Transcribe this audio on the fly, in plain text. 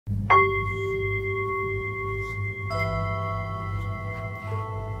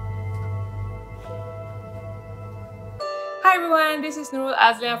Hi everyone, this is Nurul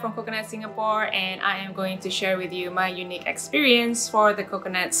Azliah from Coconut Singapore, and I am going to share with you my unique experience for the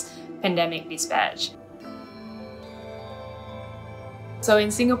Coconut's pandemic dispatch. So in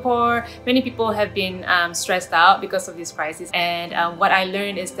Singapore, many people have been stressed out because of this crisis, and what I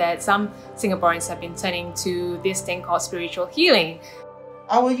learned is that some Singaporeans have been turning to this thing called spiritual healing.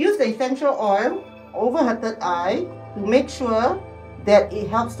 I will use the essential oil over her third eye to make sure that it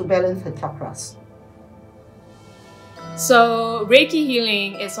helps to balance her chakras. So Reiki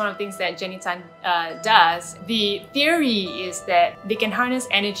healing is one of the things that Jenny Tan does. The theory is that they can harness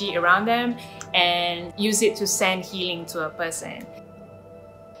energy around them and use it to send healing to a person.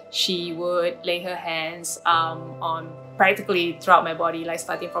 She would lay her hands on practically throughout my body, like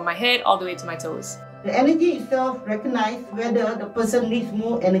starting from my head all the way to my toes. The energy itself recognizes whether the person needs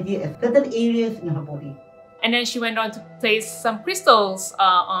more energy at certain areas in her body. And then she went on to place some crystals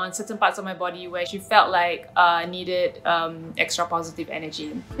on certain parts of my body where she felt like needed extra positive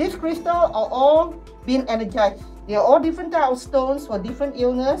energy. These crystals are all being energized. They are all different types of stones for different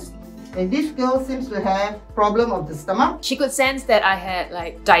illness. And this girl seems to have problem of the stomach. She could sense that I had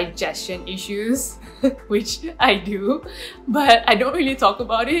like digestion issues, which I do, but I don't really talk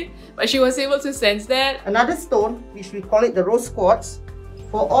about it. But she was able to sense that. Another stone, which we call it the rose quartz,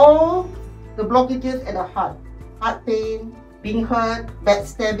 for all the blockages at the heart pain, being hurt,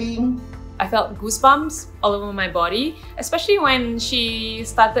 backstabbing. I felt goosebumps all over my body, especially when she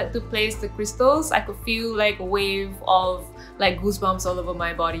started to place the crystals. I could feel like a wave of like goosebumps all over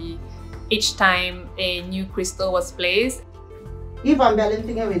my body each time a new crystal was placed. If I'm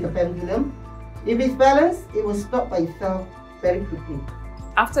balancing it with the pendulum, if it's balanced, it will stop by itself very quickly.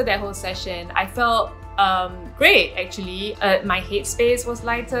 After that whole session, I felt great actually. My headspace was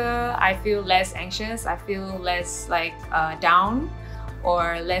lighter. I feel less anxious. I feel less like down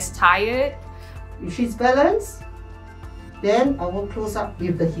or less tired. If she's balanced, then I will close up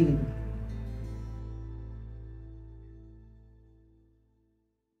with the healing.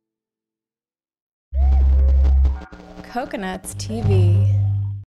 Coconuts TV.